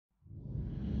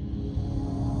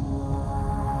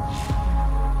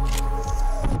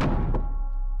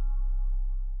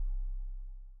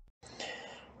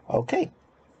Okay,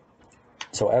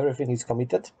 so everything is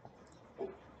committed.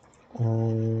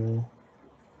 Okay.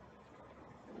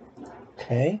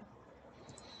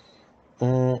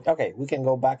 Okay, we can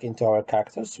go back into our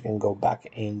characters. We can go back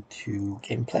into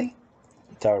gameplay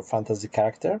with our fantasy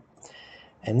character.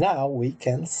 And now we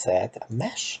can set a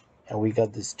mesh. And we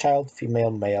got this child,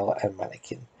 female, male, and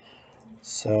mannequin.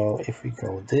 So if we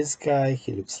go this guy,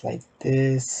 he looks like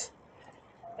this.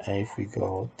 And if we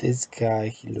go this guy,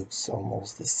 he looks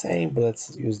almost the same, but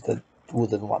let's use the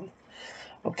wooden one.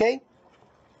 Okay.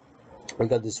 We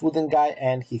got this wooden guy,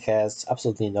 and he has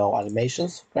absolutely no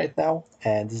animations right now,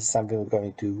 and this is something we're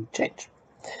going to change.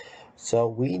 So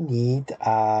we need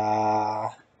a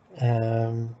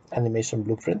animation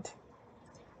blueprint.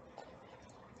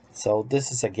 So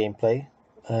this is a gameplay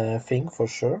thing for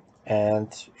sure,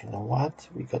 and you know what?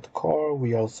 We got core.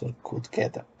 We also could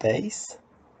get a base.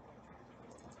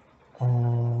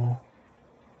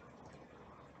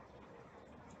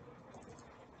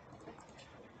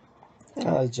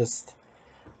 Let's just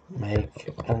make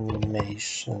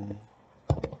animation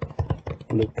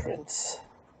blueprints.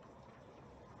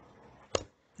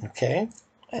 Okay,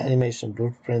 animation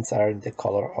blueprints are in the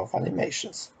color of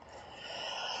animations.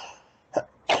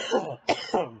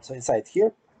 So inside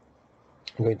here,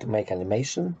 I'm going to make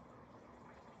animation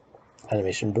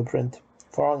blueprint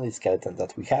for only skeleton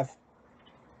that we have.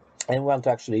 And we want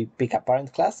to actually pick a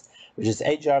parent class, which is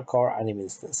AGR core anim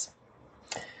instance.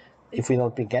 If we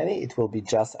don't pick any, it will be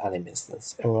just anim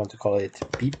instance. And we want to call it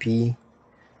BP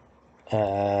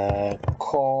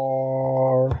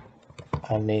core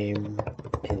anim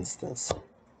instance.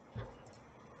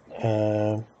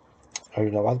 Or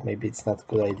you know what, maybe it's not a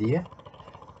good idea.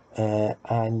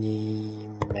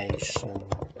 Animation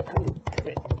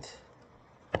blueprint.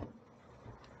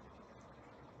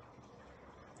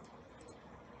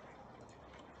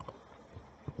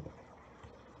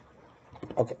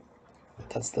 Okay,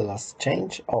 that's the last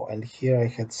change. Oh, and here I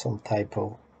had some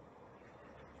typo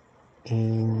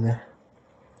in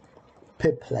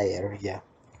pip layer, yeah.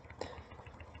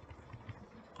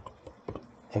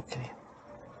 Okay.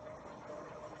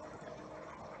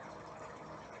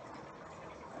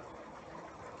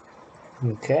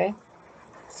 Okay,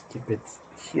 let's keep it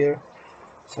here.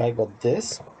 So I got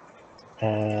this,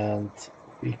 and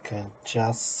we can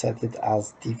just set it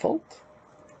as default.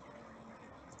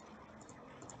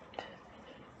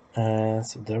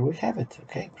 So there we have it.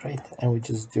 Okay, great. And we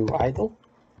just do idle.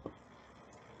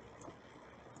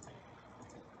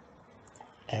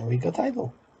 And we got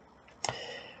idle.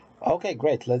 Okay,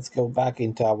 great. Let's go back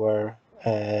into our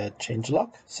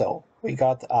changelog. So we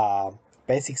got a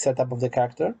basic setup of the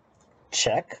character.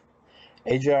 Check.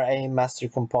 AGRA master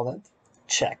component.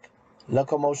 Check.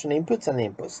 Locomotion inputs and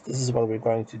inputs. This is what we're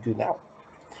going to do now.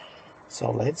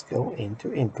 So let's go into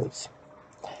inputs.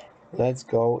 Let's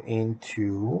go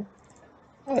into,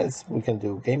 we can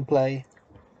do gameplay,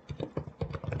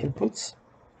 inputs,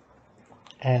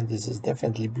 and this is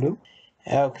definitely blue.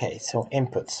 Okay, so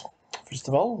inputs. First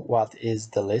of all, what is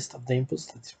the list of the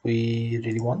inputs that we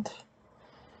really want?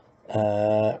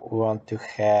 We want to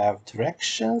have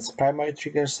directions, primary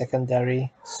trigger,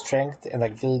 secondary, strength and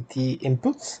agility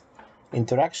inputs,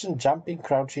 interaction, jumping,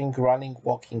 crouching, running,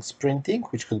 walking, sprinting,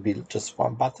 which could be just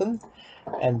one button.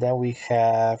 And then we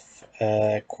have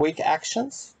quick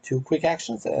actions, 2 quick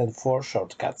actions, and 4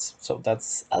 shortcuts. So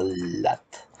that's a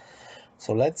lot.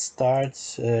 So let's start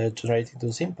generating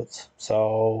those inputs.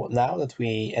 So now that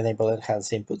we enable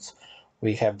enhanced inputs,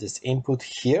 we have this input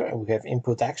here, and we have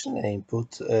input action and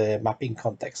input mapping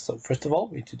context. So first of all,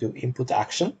 we need to do input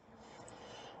action,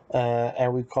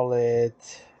 and we call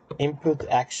it input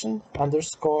action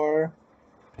underscore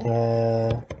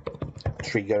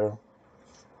trigger,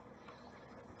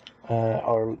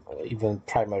 or even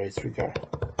primary trigger.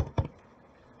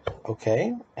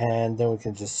 Okay, and then we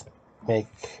can just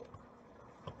make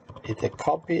it a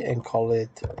copy and call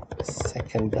it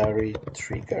secondary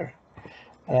trigger.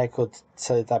 And I could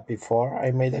set it up before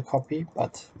I made a copy,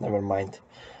 but never mind.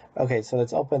 Okay, so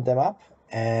let's open them up,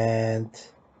 and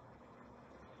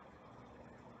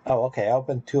oh, okay, I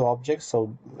opened 2 objects,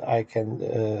 so I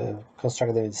can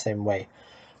construct them in the same way.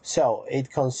 So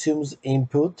it consumes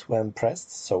input when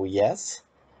pressed, so yes.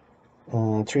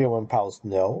 Trigger when paused,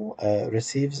 no.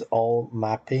 Receives all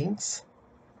mappings.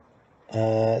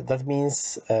 That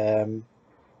means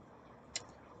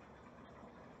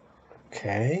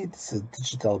okay, this is a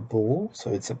digital bool,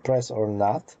 so it's a press or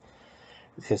not.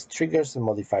 It has triggers and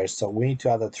modifiers, so we need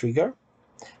to add a trigger.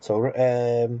 So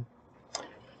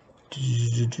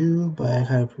by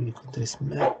hybrid context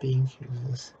mapping,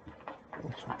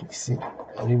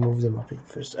 remove the mapping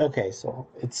first. Okay, so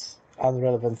it's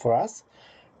irrelevant for us.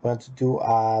 we want to do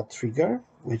a trigger,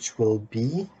 which will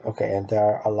be, okay, and there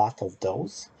are a lot of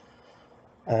those.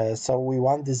 So we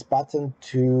want this button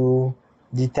to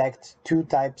detect two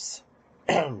types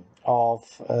of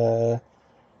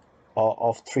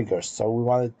triggers. So we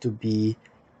want it to be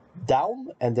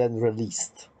down and then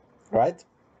released, right?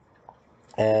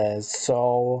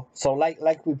 So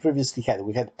like we previously had,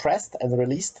 we had pressed and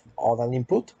released on an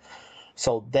input.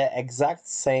 So the exact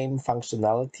same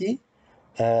functionality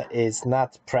is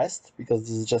not pressed, because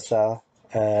this is just a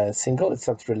single, it's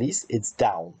not released, it's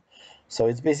down. So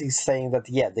it's basically saying that,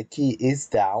 yeah, the key is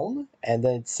down, and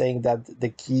then it's saying that the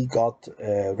key got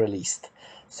released.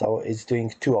 So it's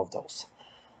doing two of those.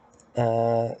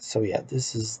 So yeah,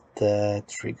 this is the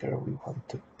trigger we want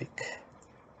to pick.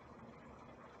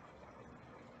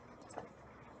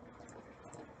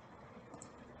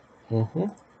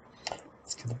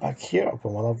 Let's get back here,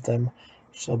 open one of them,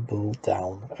 shall bool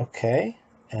down. Okay,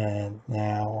 and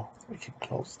now we can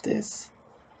close this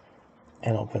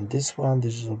and open this one,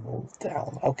 this will move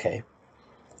down. Okay,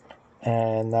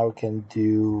 and now we can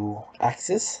do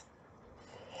axis.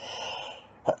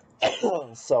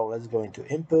 So let's go into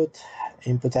input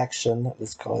action,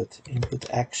 let's call it input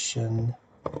action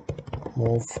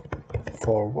move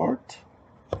forward.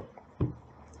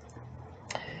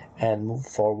 And move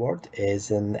forward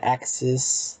is an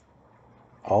axis.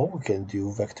 Oh, we can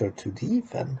do vector 2D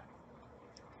then.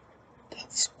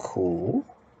 That's cool.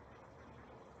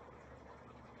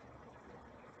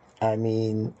 I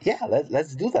mean, yeah,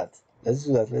 let's do that. Let's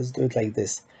do that. Let's do it like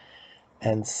this.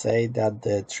 And say that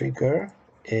the trigger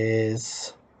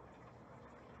is...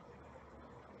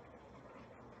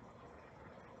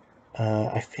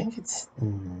 I think it's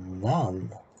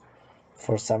none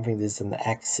for something that is an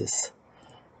axis.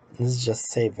 Let's just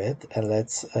save it, and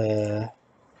let's...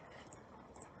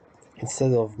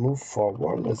 instead of move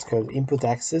forward, let's go input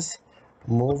axis,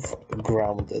 move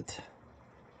grounded.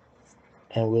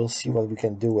 And we'll see what we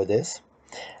can do with this.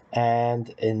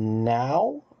 And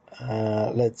now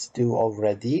let's do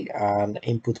already an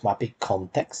input mapping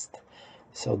context.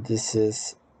 So this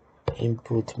is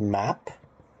input map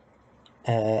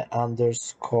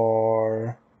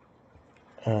underscore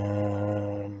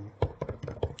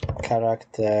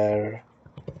character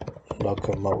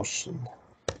locomotion.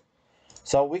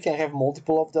 So we can have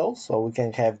multiple of those, so we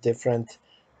can have different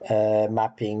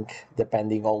mapping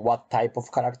depending on what type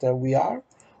of character we are,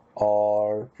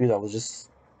 or just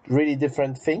really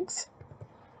different things.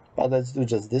 But let's do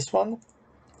just this one,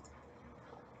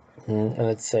 and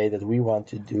let's say that we want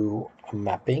to do a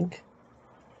mapping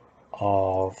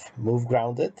of move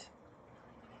grounded,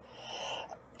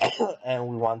 and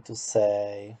we want to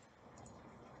say,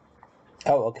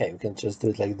 oh, okay, we can just do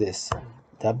it like this: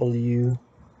 W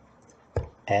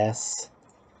S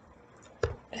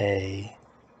A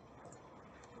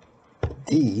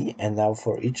D, and now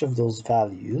for each of those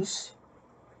values,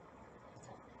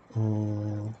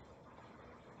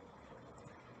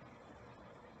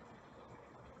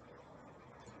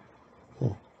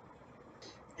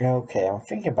 okay, I'm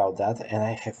thinking about that, and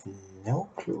I have no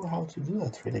clue how to do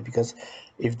that really, because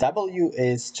if W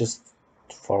is just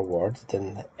forward,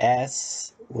 then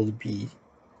S would be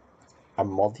a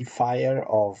modifier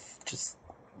of just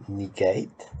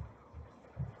negate.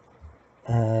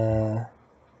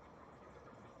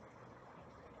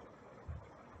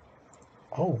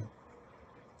 Oh,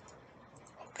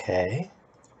 okay.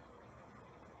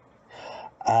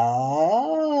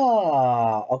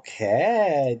 Ah,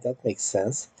 okay, that makes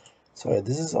sense. So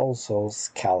this is also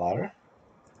scalar.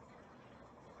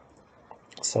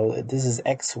 So this is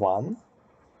x1,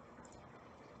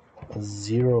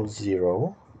 0,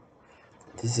 0.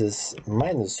 This is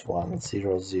 -1,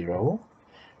 0, 0.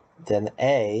 Then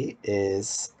A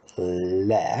is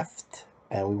left,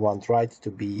 and we want right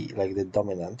to be like the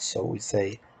dominant. So we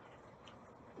say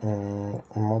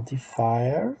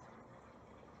modifier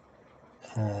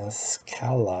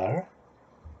scalar.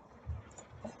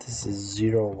 This is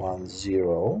 0, 1,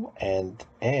 0, and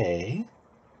A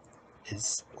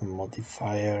is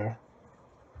modifier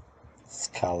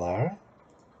scalar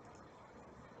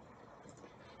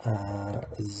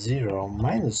 0,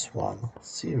 -1,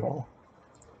 0,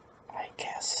 I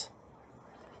guess.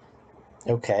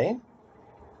 Okay,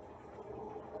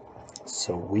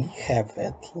 so we have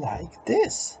it like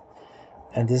this,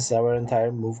 and this is our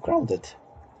entire move grounded.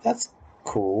 That's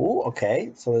cool.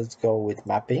 Okay, so let's go with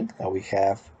mapping. Now we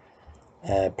have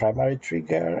primary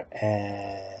trigger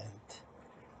and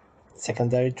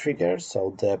secondary trigger.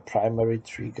 So the primary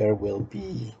trigger will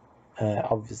be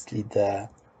obviously the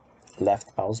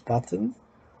left mouse button,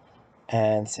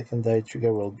 and secondary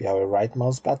trigger will be our right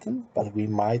mouse button, but we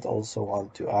might also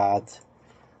want to add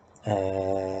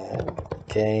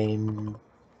gamepad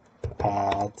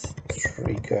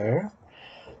trigger.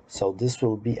 So this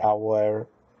will be our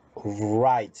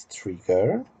right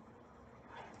trigger,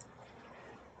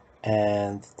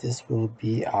 and this will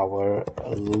be our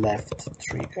left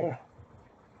trigger.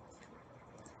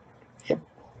 Yep.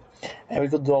 And we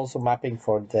could do also mapping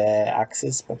for the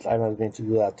axis, but I'm not going to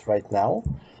do that right now.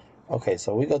 Okay,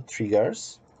 so we got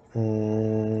triggers.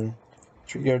 Trigger,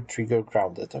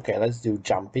 grounded. Okay, let's do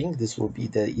jumping. This will be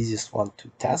the easiest one to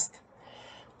test.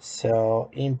 So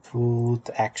input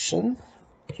action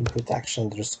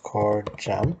underscore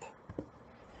jump.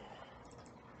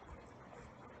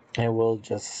 And we'll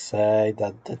just say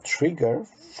that the trigger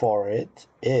for it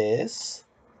is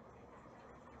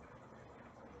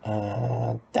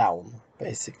down,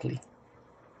 basically.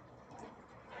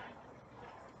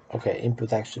 Okay,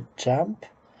 input action jump,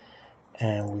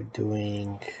 and we're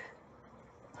doing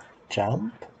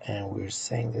jump, and we're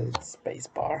saying that it's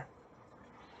spacebar.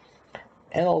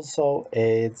 And also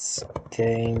it's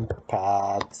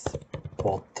gamepad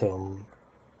bottom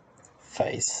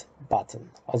face button,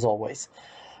 as always.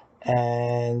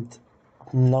 And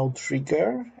no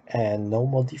trigger and no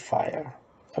modifier.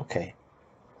 Okay.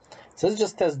 So let's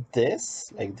just test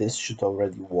this. Like, this should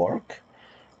already work.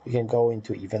 We can go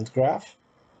into event graph.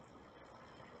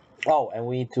 Oh, and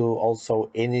we need to also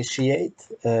initiate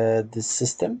this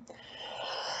system.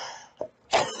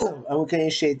 And we can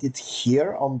initiate it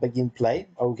here on begin play,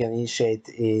 or we can initiate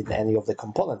in any of the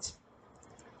components.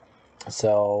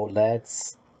 So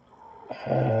let's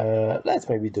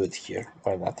maybe do it here.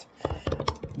 Why not?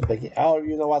 Or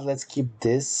you know what? Let's keep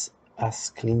this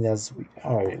as clean as we.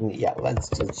 Oh yeah, let's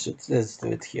do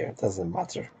it here. It doesn't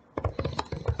matter.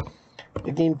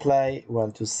 Begin play. We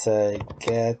want to say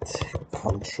get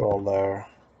controller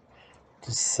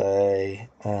to say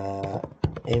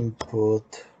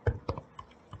input.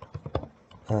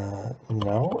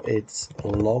 No, it's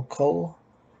local.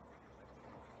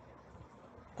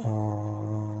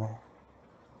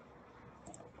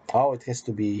 Oh, it has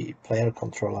to be player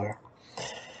controller.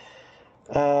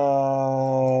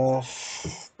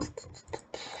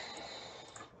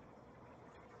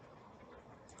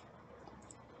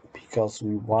 Because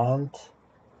we want.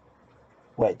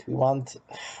 Wait, we want.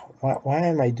 Why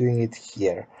am I doing it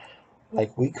here?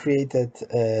 Like, we created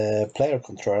a player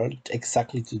controller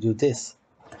exactly to do this.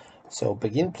 So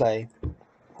begin play. We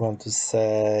want to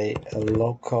say a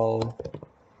local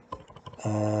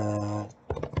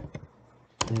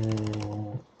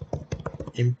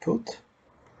input,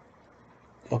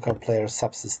 local player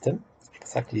subsystem,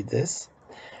 exactly this.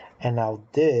 And now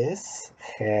this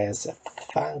has a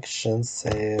function,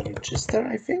 say register,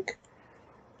 I think.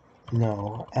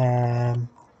 No,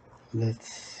 let's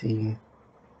see.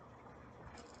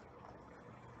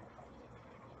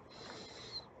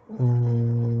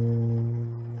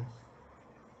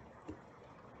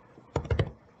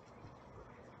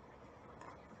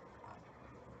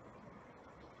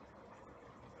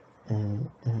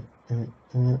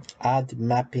 Add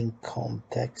mapping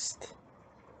context.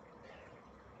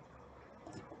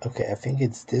 Okay, I think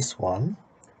it's this one.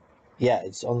 Yeah,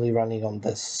 it's only running on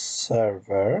the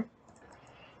server.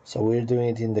 So we're doing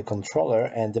it in the controller,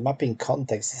 and the mapping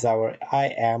context is our I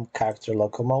am character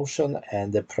locomotion,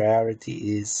 and the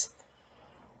priority is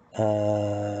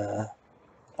I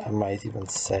might even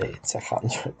say it's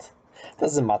 100.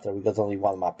 Doesn't matter, we got only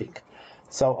one mapping.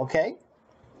 So okay,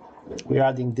 we're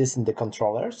adding this in the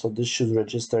controller, so this should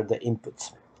register the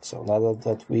inputs. So now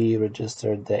that we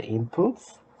registered the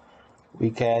inputs, we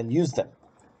can use them.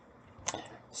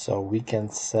 So we can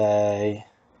say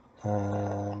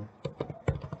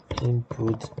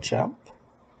input jump.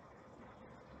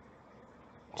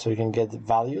 So you can get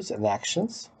values and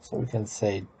actions. So we can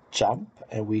say jump,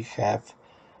 and we have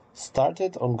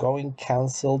started, ongoing,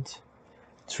 cancelled,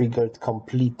 triggered,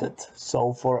 completed.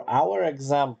 So for our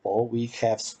example, we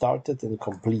have started and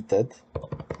completed.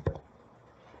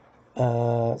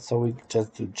 So we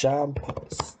just do jump,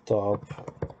 stop,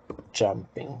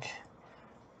 jumping.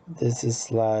 This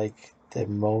is like the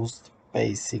most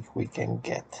basic we can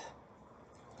get.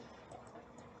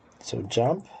 So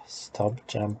jump, stop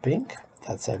jumping,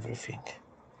 that's everything.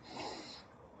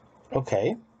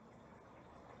 Okay.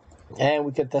 And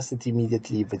we can test it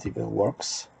immediately if it even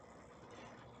works,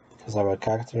 because our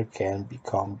character can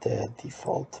become the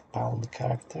default bound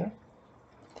character.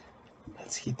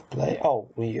 Let's hit play. Oh,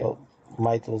 we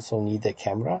might also need a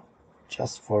camera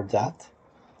just for that.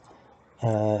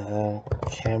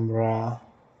 Camera.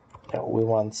 We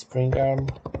want spring arm,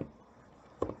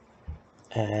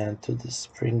 and to the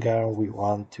spring arm we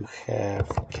want to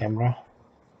have camera.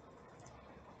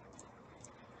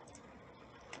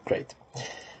 great.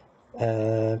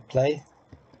 Play,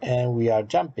 and we are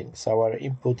jumping, so our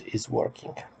input is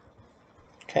working.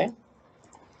 Okay,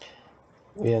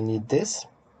 we'll need this.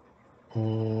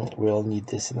 We'll need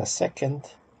this in a second,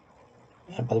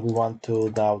 but we want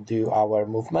to now do our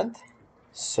movement.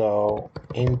 So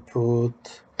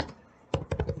input,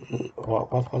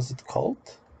 what was it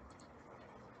called?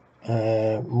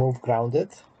 Move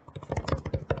grounded.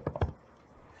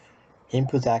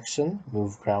 Input action,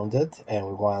 move grounded, and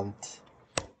we want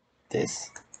this.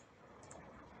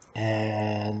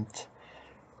 And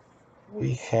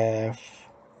we have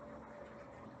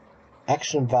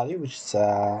action value, which is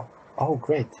oh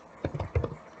great.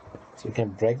 So we can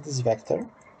break this vector,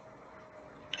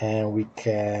 and we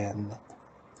can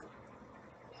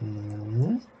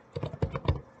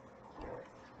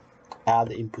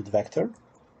add input vector,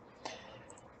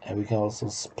 and we can also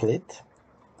split,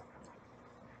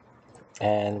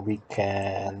 and we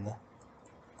can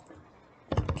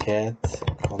get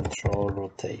control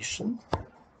rotation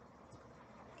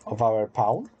of our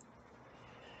pawn.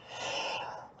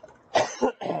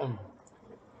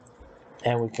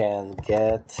 And we can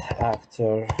get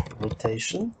actor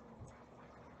rotation.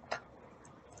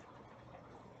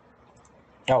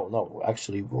 Oh no,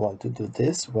 actually we want to do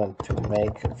this. We want to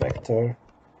make a vector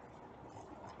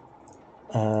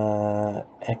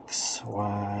X,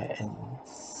 Y, and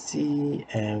Z,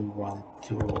 and we want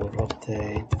to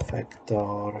rotate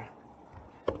vector,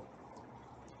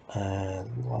 and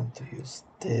we want to use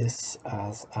this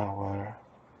as our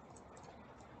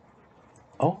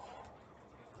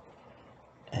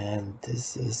and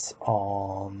this is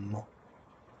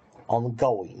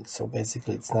ongoing, so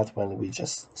basically it's not when we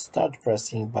just start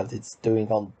pressing, but it's doing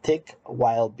on tick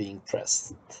while being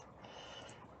pressed.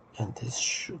 And this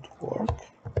should work.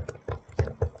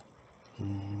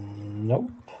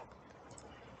 Nope.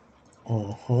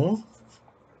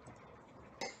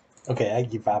 Okay, I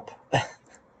give up.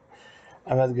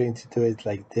 I'm not going to do it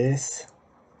like this.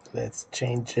 Let's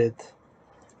change it.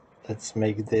 Let's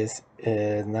make this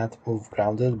not move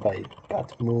grounded,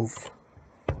 but move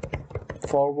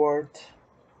forward.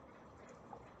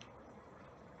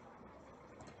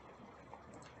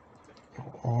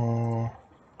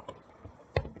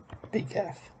 Big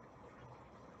F.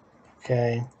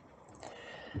 Okay.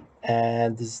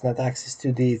 And this is not axis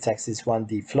 2D, it's axis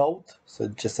 1D float. So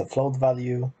just a float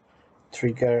value.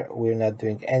 Trigger, we're not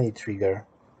doing any trigger.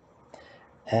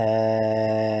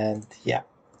 And yeah,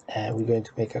 we're going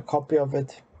to make a copy of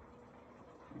it.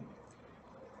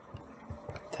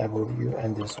 W,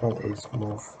 and this one is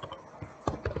move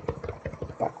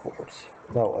backwards.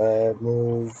 No,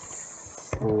 move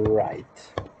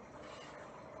right.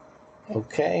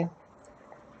 Okay.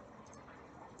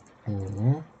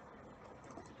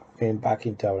 Going back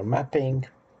into our mapping.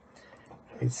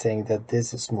 It's saying that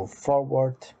this is move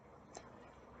forward.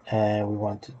 And we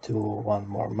want to do one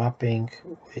more mapping,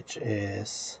 which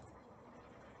is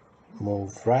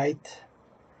move right.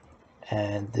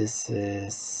 And this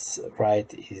is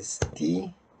right is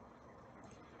D.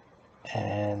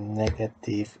 And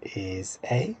negative is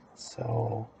A.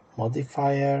 So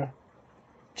modifier,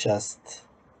 just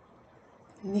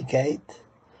negate.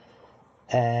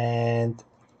 And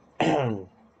oh,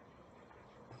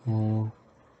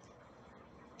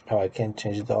 I can't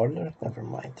change the order, never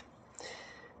mind.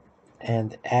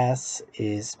 And S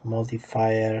is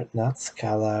modifier, not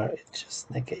scalar, it's just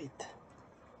negate.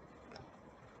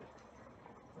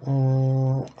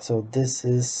 So this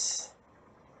is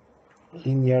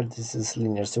linear, this is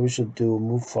linear, so we should do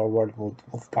move forward, move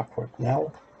backward.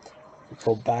 Now we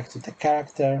go back to the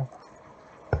character,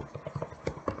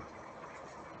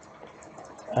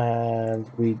 and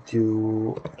we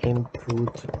do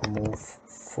input move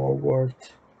forward,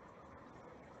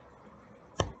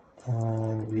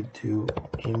 and we do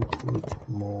input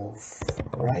move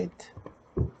right.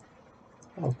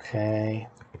 Okay,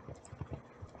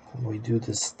 we do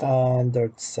the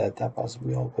standard setup as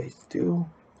we always do.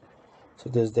 So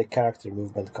there's the character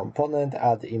movement component,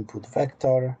 add input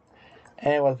vector,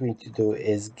 and what we need to do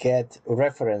is get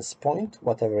reference point,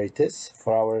 whatever it is.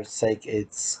 For our sake,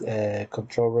 it's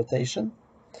control rotation.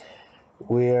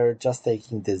 We're just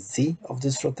taking the Z of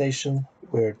this rotation.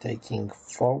 We're taking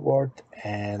forward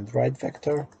and right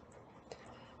vector,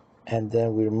 and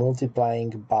then we're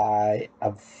multiplying by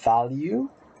a value,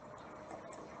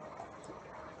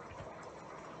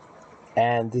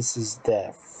 and this is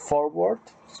the forward,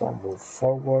 so move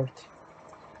forward,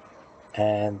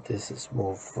 and this is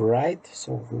move right,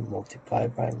 so we multiply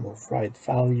by move right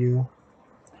value.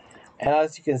 And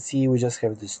as you can see, we just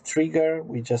have this trigger.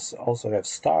 We just also have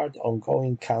start,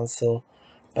 ongoing, cancel,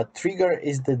 but trigger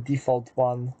is the default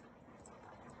one.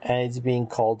 and it's being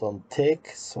called on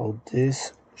tick, so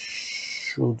this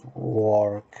should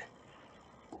work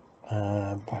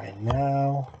by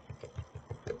now.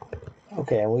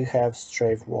 Okay, and we have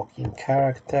strafe walking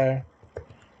character.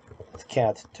 It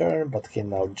can't turn, but can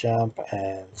now jump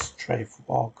and strafe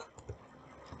walk.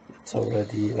 It's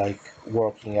already like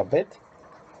working a bit.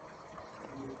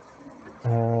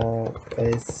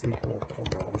 Basic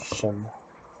locomotion.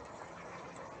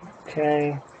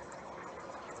 Okay.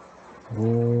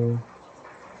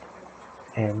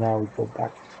 And now we go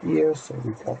back here. So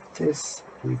we got this.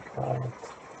 We got.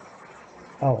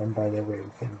 Oh, and by the way,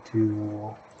 we can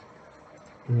do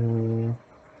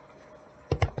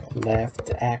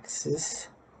left axis.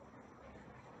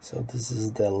 So this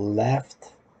is the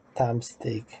left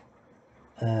thumbstick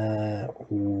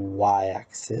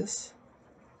y-axis,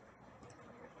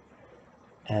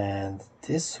 and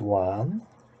this one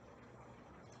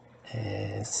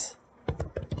is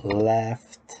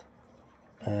left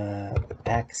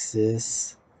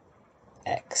axis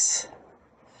x.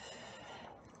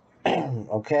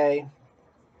 Okay,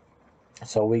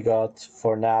 so we got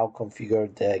for now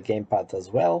configured the gamepad as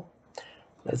well.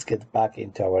 Let's get back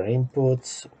into our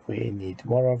inputs. We need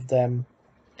more of them.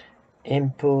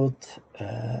 Input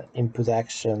input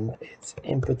action, it's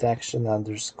input action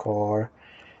underscore,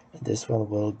 this one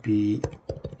will be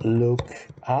look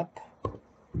up,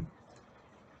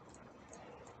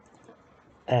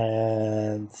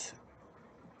 and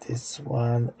this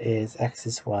one is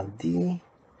axis 1D,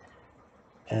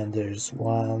 and there's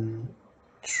one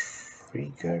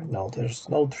trigger. No, there's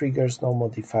no triggers, no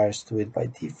modifiers to it by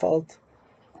default.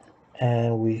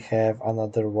 And we have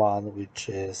another one which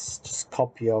is just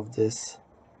copy of this.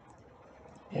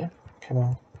 Yeah, come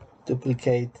on,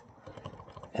 duplicate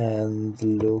and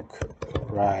look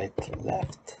right,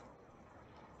 left,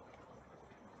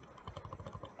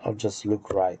 or just look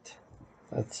right.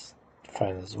 That's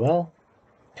fine as well.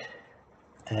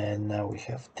 And now we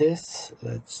have this.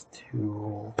 Let's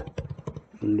do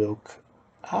look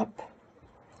up.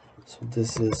 So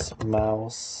this is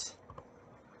mouse.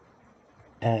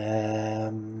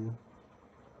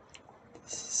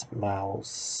 This is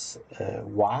mouse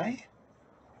Y.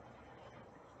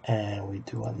 And we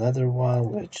do another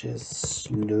one which is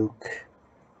look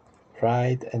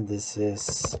right, and this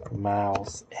is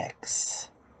mouse X.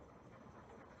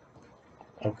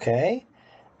 Okay,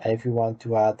 and if you want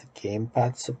to add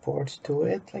gamepad support to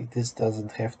it, like this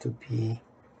doesn't have to be,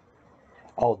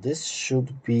 oh, this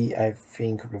should be, I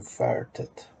think, reverted,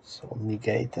 so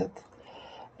negated.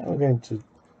 And we're going to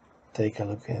take a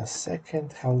look in a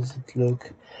second. How does it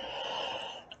look?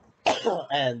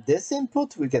 And this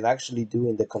input we can actually do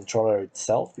in the controller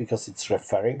itself because it's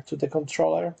referring to the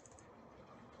controller.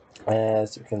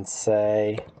 As you can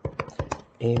say,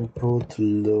 input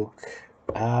look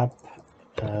up,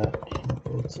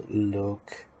 input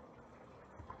look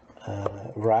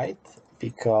right,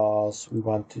 because we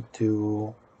want to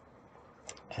do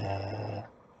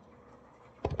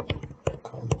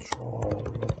control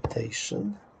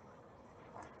rotation.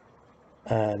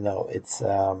 No, it's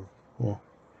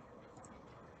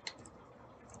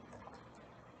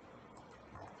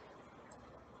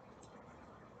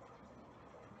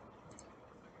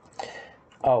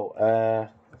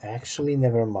actually,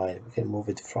 never mind. We can move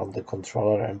it from the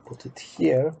controller and put it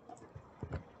here,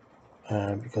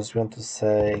 because we want to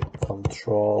say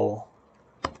control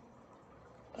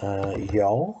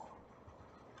yaw,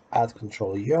 add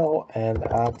control yaw, and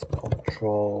add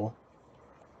control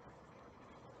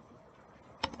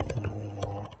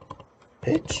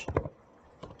pitch,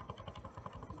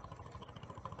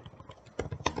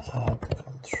 add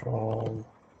control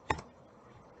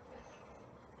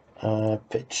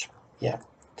pitch. Yeah,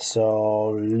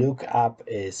 so look up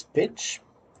is pitch,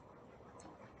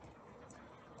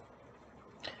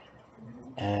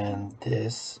 and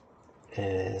this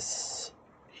is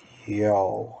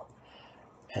yaw,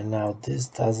 and now this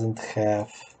doesn't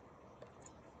have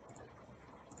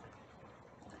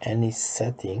any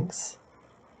settings.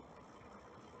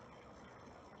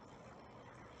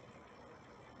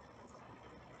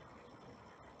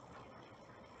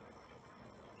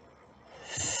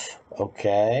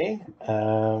 Okay,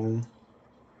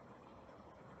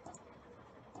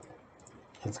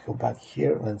 let's go back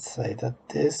here. Let's say that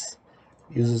this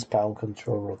uses pound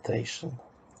control rotation,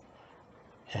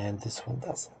 and this one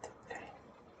doesn't. Okay.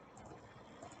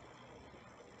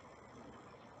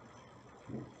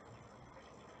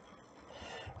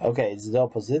 Okay, it's the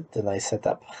opposite than I set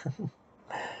up.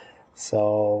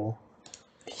 So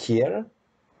here,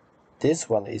 this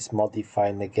one is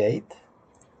modify negate,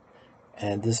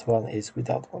 and this one is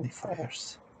without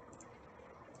modifiers.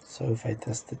 So if I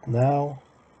test it now,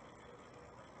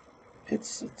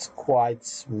 it's quite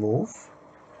smooth.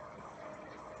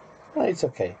 No, it's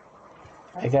okay.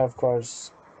 I can of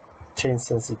course change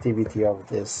sensitivity of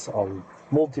this on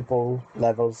multiple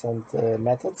levels and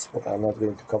methods, but I'm not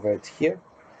going to cover it here.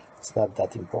 It's not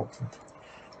that important.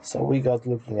 So we got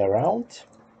looking around.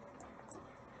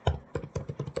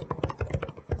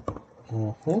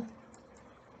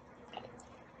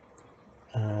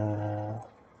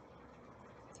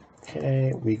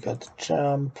 Okay, we got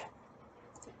jump.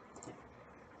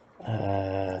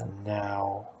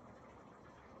 Now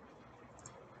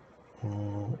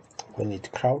we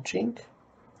need crouching.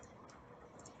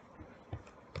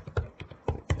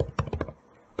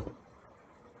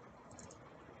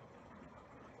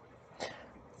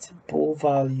 It's a ball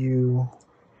value.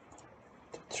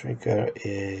 The trigger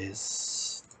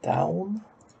is down.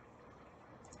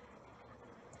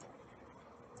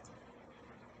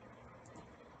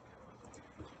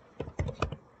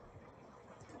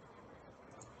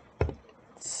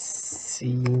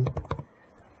 C.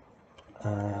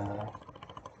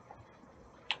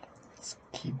 It's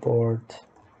keyboard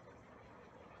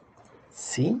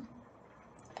C.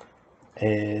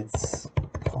 It's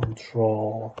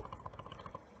control.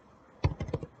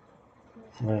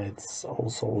 It's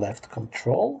also left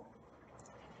control.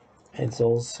 It's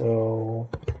also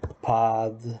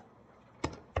pad.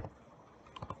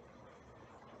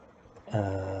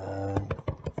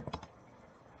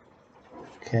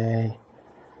 Okay.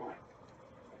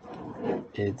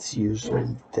 It's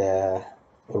usually the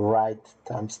right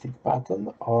thumbstick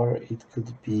button, or it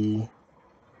could be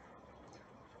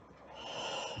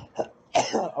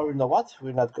or you know what,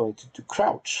 we're not going to do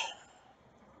crouch,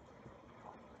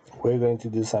 we're going to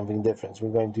do something different.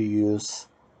 We're going to use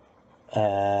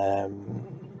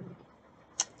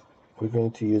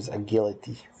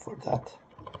agility for that.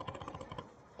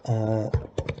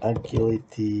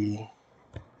 Agility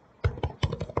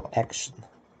action.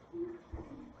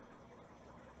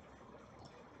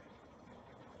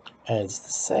 And it's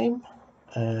the same,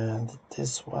 and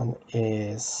this one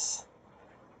is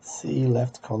C,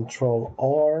 left control,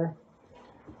 or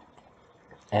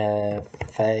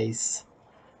face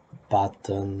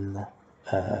button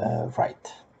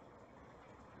right.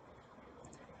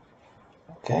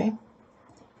 Okay.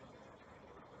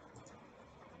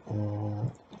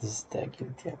 This is the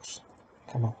agility action.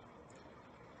 Come on.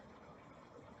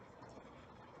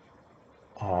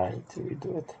 I need to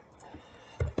redo it.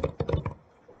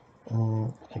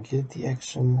 Agility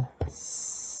action.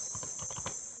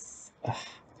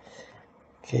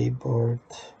 Keyboard.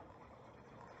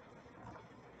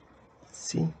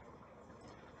 C.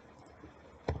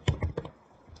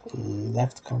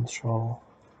 Left control.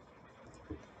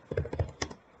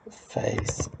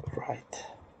 Face right.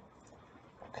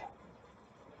 Okay.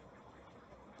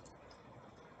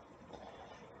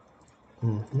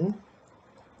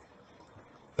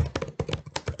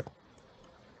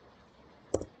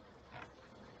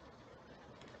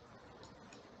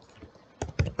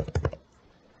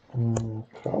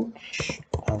 Crouch,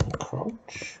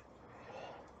 uncrouch.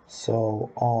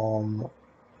 So on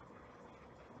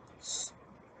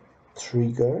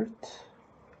triggered,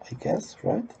 I guess,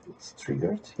 right? It's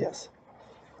triggered, yes.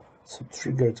 So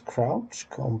triggered crouch,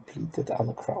 completed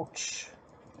uncrouch.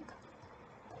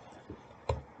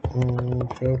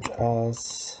 Crouch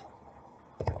as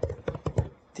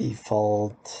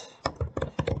default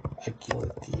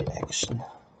agility action.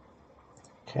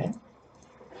 Okay.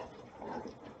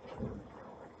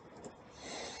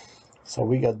 So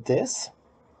we got this.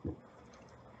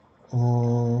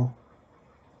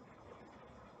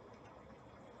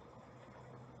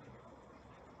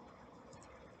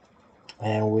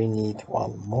 And we need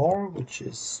one more, which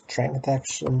is strength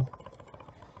action.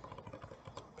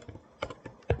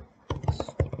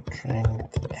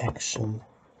 Strength action.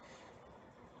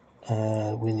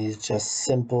 We need just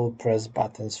simple press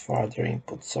buttons for other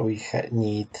inputs. So we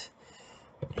need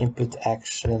input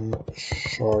action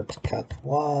shortcut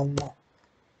 1.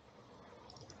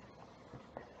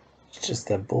 It's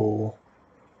just a bool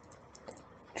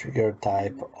trigger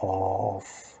type of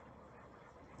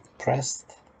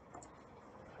pressed.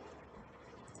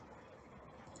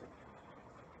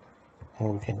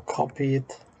 And we can copy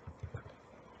it.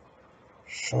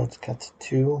 Shortcut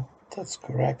 2, that's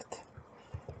correct.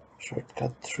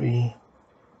 Shortcut 3.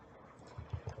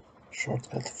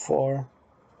 Shortcut 4.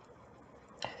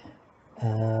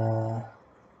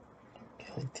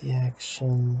 Agility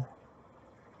action.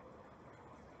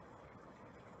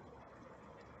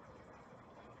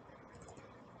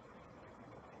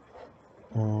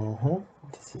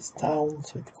 This is down,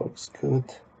 so it works good.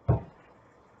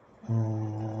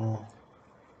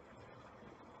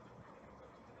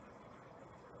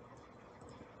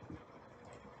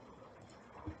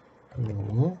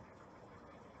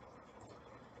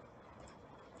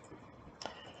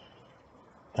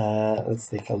 Let's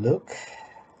take a look.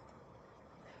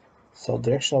 So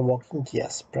directional walking,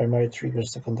 yes. Primary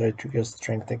triggers, secondary triggers,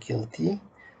 strength, agility.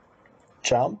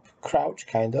 Jump, crouch,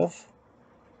 kind of.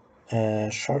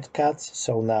 Shortcuts,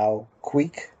 so now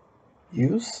quick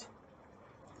use.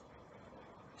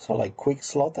 So like quick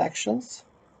slot actions.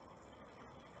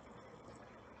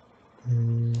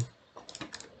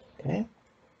 Okay.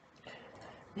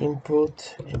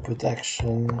 Input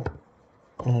action,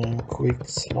 quick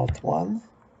slot 1.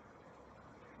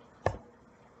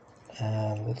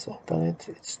 And let's open it.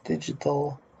 It's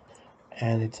digital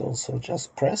and it's also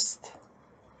just pressed.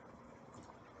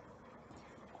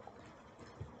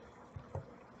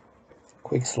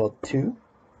 Quick slot 2,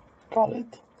 got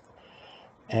it.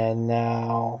 And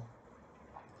now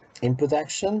input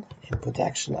action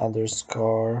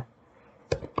underscore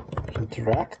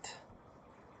interact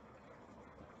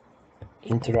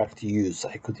use,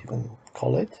 I could even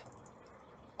call it.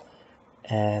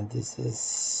 And this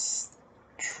is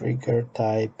trigger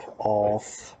type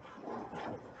of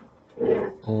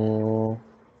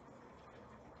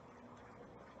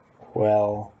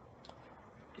well,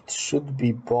 it should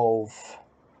be both.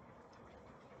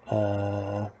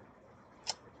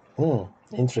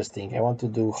 Interesting. I want to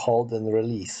do hold and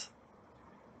release,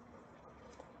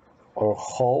 or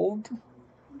hold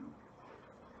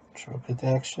shortcut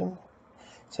action.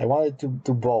 So I wanted to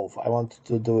do both. I wanted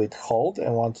to do it hold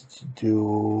and wanted to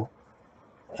do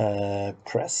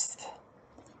pressed.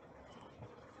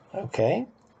 Okay.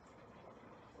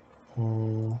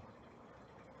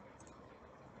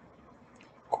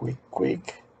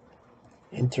 Quick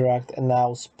interact, and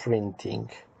now sprinting.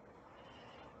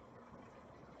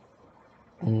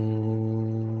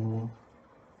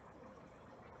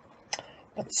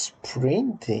 But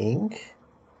sprinting,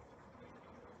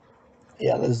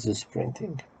 yeah, let's do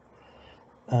sprinting.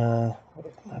 Wait,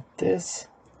 not this,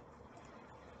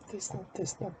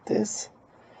 not this.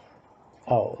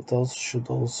 Oh, those should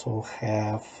also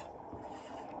have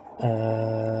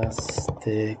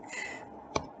stick,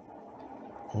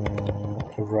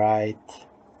 right,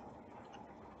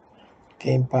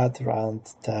 gamepad,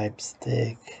 round type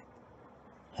stick,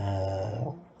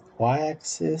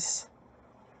 y-axis,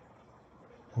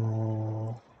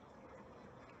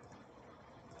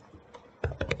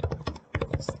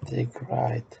 stick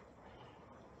right,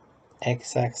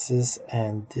 x-axis,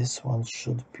 and this one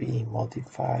should be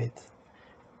modified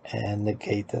and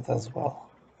negated as well.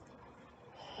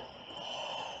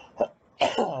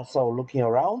 So looking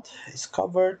around, it's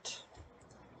covered.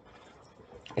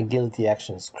 Agility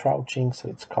action is crouching, so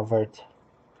it's covered.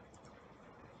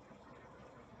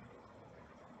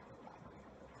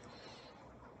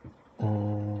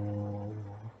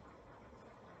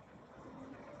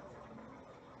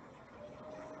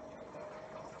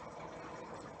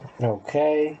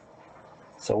 Okay,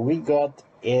 so we got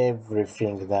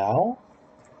everything now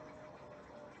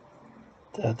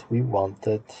that we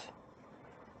wanted.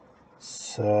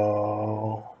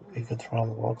 So we got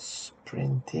run walk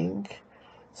sprinting.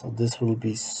 So this will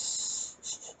be,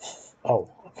 oh,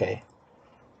 okay.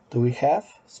 Do we have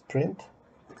sprint?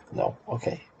 No,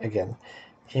 okay, again,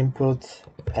 input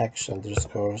action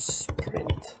underscore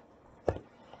sprint.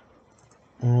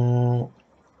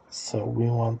 So we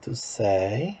want to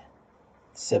say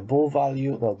it's a bool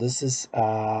value. No, this is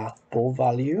a bool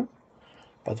value,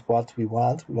 but what we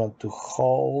want to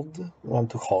hold.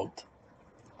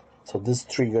 So this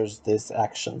triggers this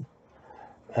action,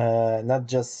 not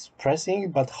just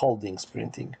pressing, but holding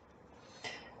sprinting.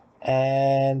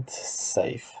 And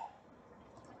save.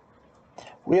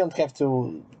 We don't have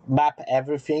to map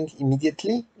everything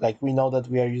immediately. Like, we know that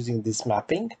we are using this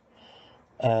mapping.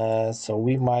 So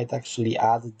we might actually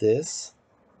add this.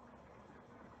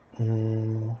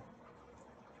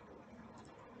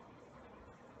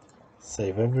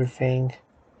 Save everything.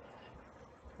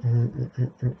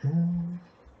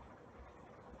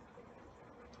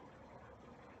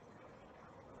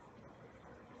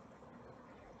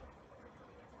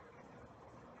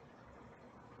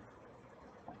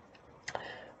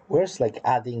 Where's like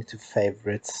adding to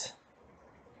favorites?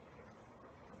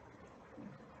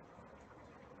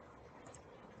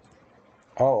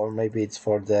 Oh, or maybe it's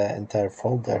for the entire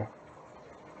folder.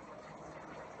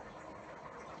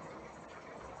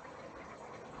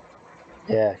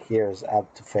 Yeah, here's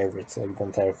add to favorites, like the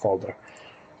entire folder.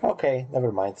 Okay,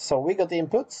 never mind. So we got the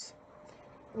inputs.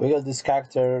 We got this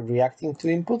character reacting to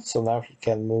inputs, so now he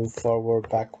can move forward,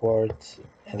 backward,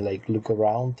 and like look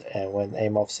around, and when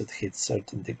aim offset hits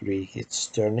certain degree, it's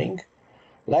turning.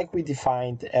 Like we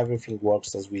defined, everything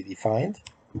works as we defined.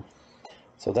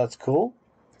 So that's cool.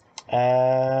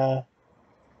 Yeah,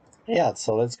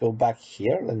 so let's go back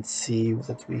here and see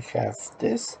that we have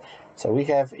this. So we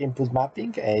have input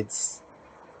mapping. It's,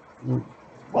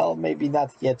 well, maybe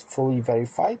not yet fully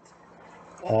verified.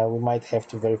 We might have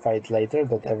to verify it later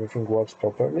that everything works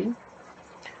properly.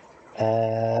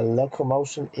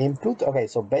 Locomotion input. Okay,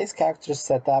 so base character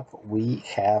setup we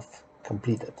have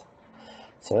completed.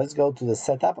 So let's go to the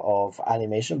setup of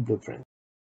animation blueprint.